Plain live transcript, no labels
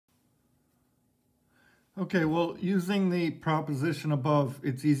Okay, well, using the proposition above,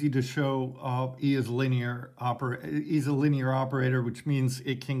 it's easy to show E is E is a linear operator, which means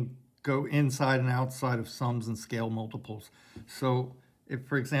it can go inside and outside of sums and scale multiples. So if,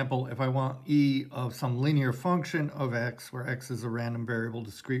 for example, if I want E of some linear function of x, where x is a random variable,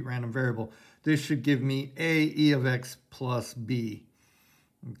 discrete random variable, this should give me A E of x plus B.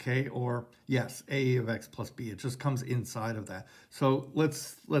 Okay, or yes, A of x plus B. It just comes inside of that. So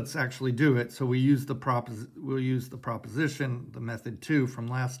let's actually do it. So we'll use the proposition, the method 2 from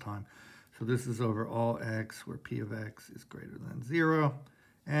last time. So this is over all x where P of x is greater than 0.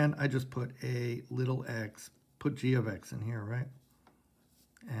 And I just put a little x, put G of x in here, right?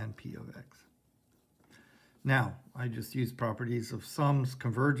 And P of x. Now, I just use properties of sums,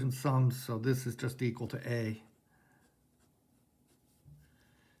 convergent sums. So this is just equal to A.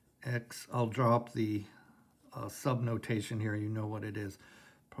 X, I'll drop the sub notation here. You know what it is.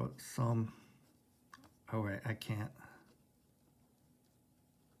 Sum. Oh, wait, I can't.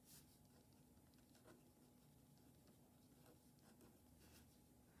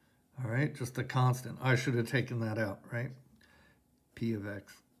 All right, just a constant. I should have taken that out, right? P of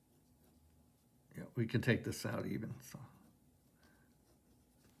x. Yeah, we could take this out even. So.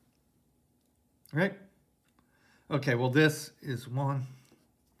 All right. Okay, well, this is 1.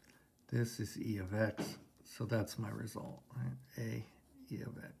 This is E of x, so that's my result, right? A, E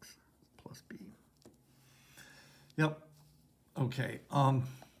of x plus B. Yep, okay,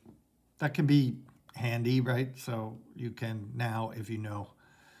 that can be handy, right? So you can now, if you know,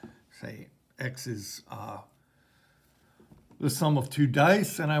 say x is the sum of 2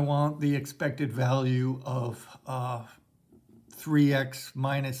 dice, and I want the expected value of 3x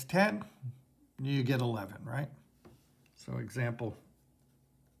minus 10, you get 11, right? So example.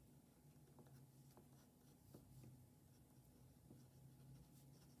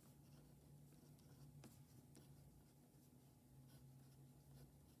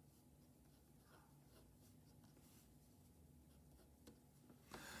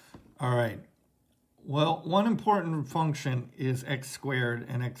 All right. Well, one important function is x squared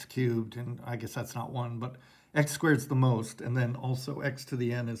and x cubed, and I guess that's not one, but x squared is the most, and then also x to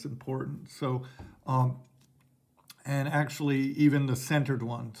the n is important. So, and actually even the centered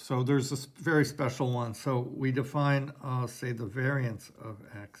one. So there's a very special one. So we define, say, the variance of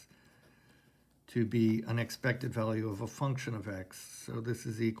x to be an expected value of a function of x. So this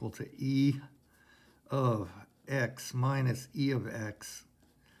is equal to E of x minus E of x.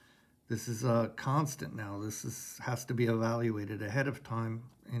 This is a constant now. This has to be evaluated ahead of time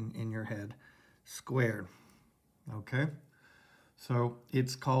in your head, squared, okay? So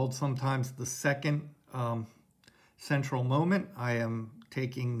it's called sometimes the second central moment. I am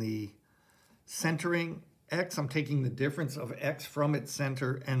taking the centering x, I'm taking the difference of x from its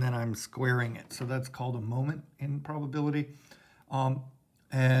center, and then I'm squaring it. So that's called a moment in probability.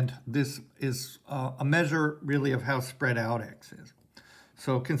 And this is a measure really of how spread out x is.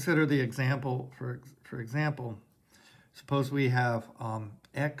 So consider the example, for example, suppose we have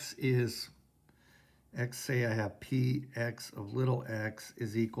x, say I have px of little x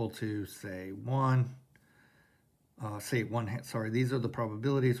is equal to, say, 1, these are the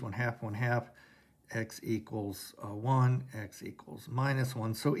probabilities, 1/2, x equals 1, x equals minus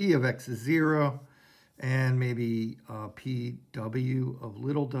 1. So E of x is 0, and maybe pw of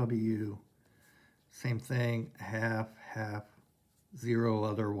little w, same thing, half, 0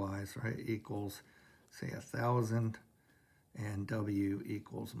 otherwise, right, equals, say, 1,000, and w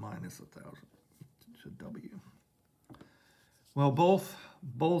equals minus 1,000 to w. Well, both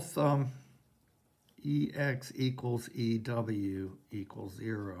ex equals ew equals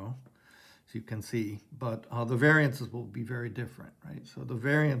 0, as you can see, but the variances will be very different, right? So the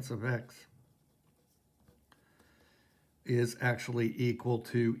variance of x is actually equal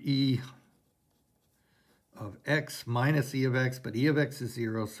to E of x minus E of x, but E of x is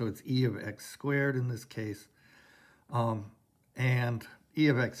 0, so it's E of x squared in this case. And E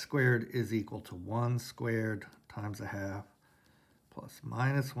of x squared is equal to 1 squared times 1/2 plus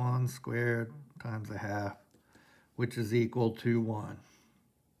minus 1 squared times 1/2, which is equal to 1.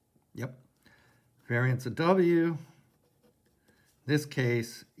 Yep. Variance of w, this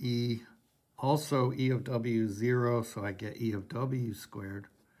case, also E of w is 0, so I get E of w squared.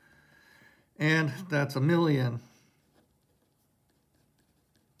 And that's 1,000,000.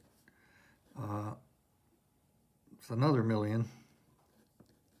 It's another 1,000,000.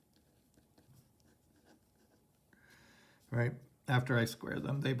 Right? After I square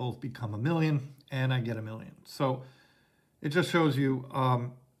them, they both become 1,000,000, and I get 1,000,000. So it just shows you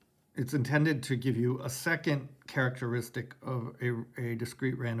it's intended to give you a second characteristic of a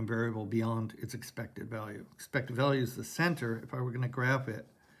discrete random variable beyond its expected value. Expected value is the center. If I were going to graph it,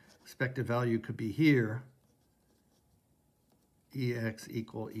 expected value could be here, EX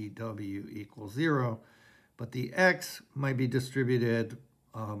equal EW equals 0, but the X might be distributed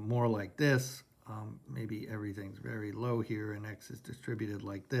more like this. Maybe everything's very low here and X is distributed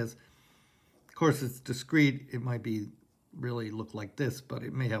like this. Of course, it's discrete. It might be really look like this, but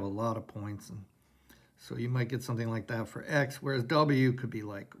it may have a lot of points. And so you might get something like that for X, whereas W could be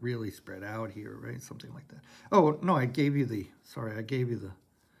like really spread out here, right? Something like that. Oh, no, I gave you the,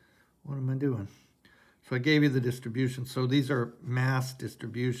 what am I doing? So I gave you the distribution. So these are mass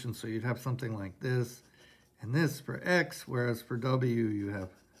distributions. So you'd have something like this and this for X, whereas for W you have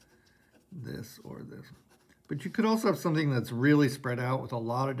this or this. But you could also have something that's really spread out with a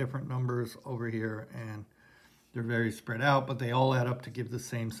lot of different numbers over here, and they're very spread out, but they all add up to give the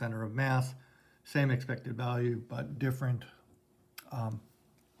same center of mass, same expected value, but different,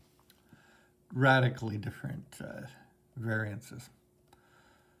 radically different variances.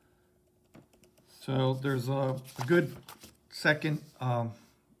 So there's a good second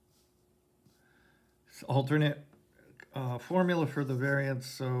alternate formula for the variance.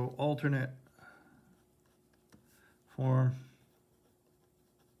 So alternate form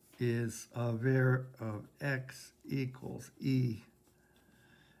is a var of X equals E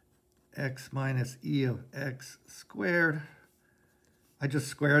X minus E of X squared. I just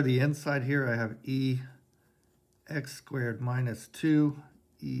square the inside here. I have E X squared minus 2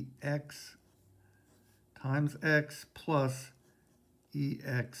 EX times X plus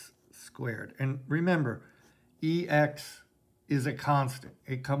EX squared. And remember, EX is a constant.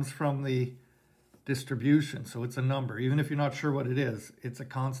 It comes from the distribution, so it's a number. Even if you're not sure what it is, it's a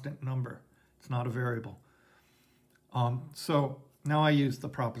constant number. It's not a variable. So now I use the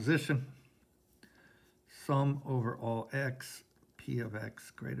proposition sum over all X, P of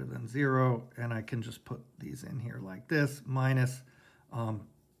X greater than 0, and I can just put these in here like this, minus,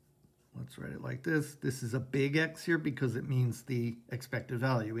 let's write it like this. This is a big X here because it means the expected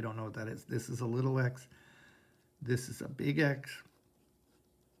value. We don't know what that is. This is a little x. This is a big X.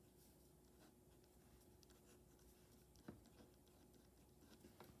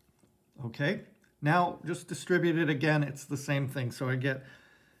 Okay, now just distribute it again. It's the same thing. So I get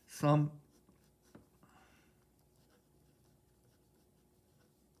some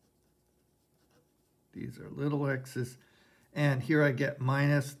these are little x's. And here I get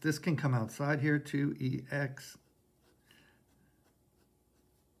minus, this can come outside here, 2EX.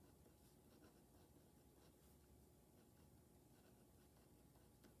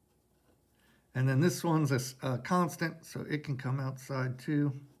 And then this one's a constant, so it can come outside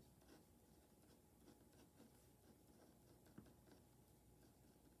too.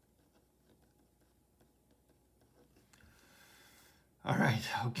 All right,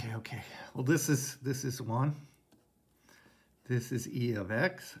 okay. Well, this is 1. This is E of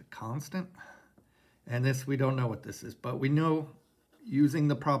X, a constant. And this, we don't know what this is, but we know using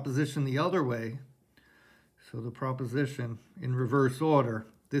the proposition the other way. So the proposition in reverse order,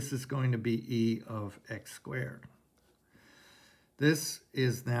 this is going to be E of X squared. This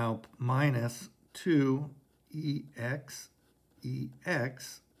is now minus 2EX,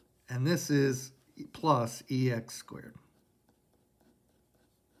 EX, and this is plus EX squared.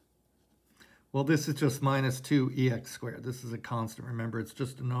 Well, this is just minus 2EX squared. This is a constant. Remember, it's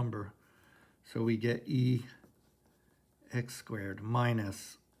just a number. So we get EX squared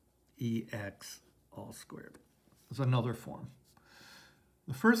minus EX all squared. It's another form.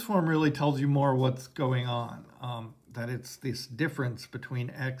 The first form really tells you more what's going on, that it's this difference between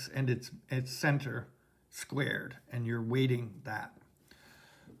X and its center squared, and you're weighting that.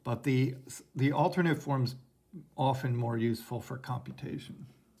 But the alternate form's often more useful for computation.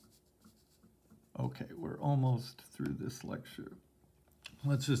 Okay, we're almost through this lecture.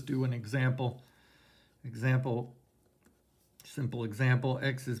 Let's just do an example. Simple example,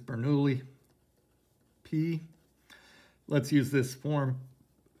 X is Bernoulli, P. Let's use this form.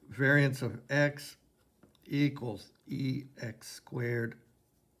 Variance of X equals EX squared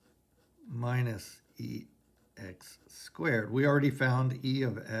minus EX squared. We already found E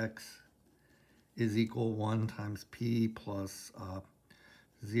of X is equal 1 times P plus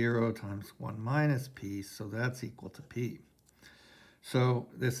 0 times 1 minus P, so that's equal to P. So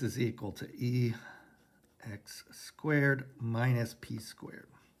this is equal to EX squared minus P squared.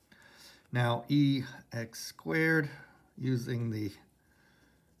 Now EX squared, using the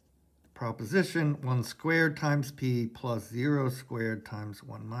proposition, 1 squared times P plus 0 squared times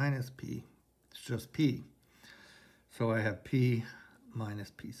 1 minus P. It's just P. So I have P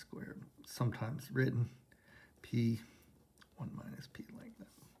minus p squared, sometimes written p 1 minus p like that.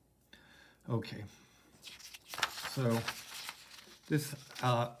 Okay, so this,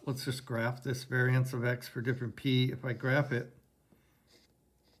 let's just graph this variance of x for different p. If I graph it,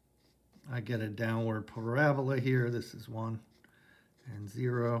 I get a downward parabola here. This is 1 and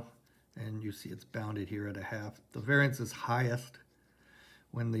 0, and you see it's bounded here at a half. The variance is highest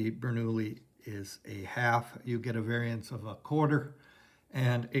when the Bernoulli is a half. You get a variance of a quarter,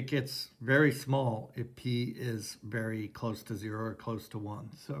 and it gets very small if p is very close to 0 or close to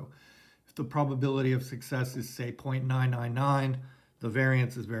 1. So if the probability of success is, say, 0.999, the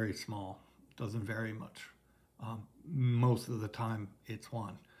variance is very small. It doesn't vary much. Most of the time, it's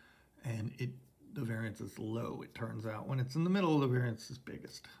 1. And the variance is low, it turns out. When it's in the middle, the variance is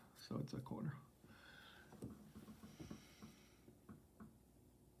biggest. So it's a quarter.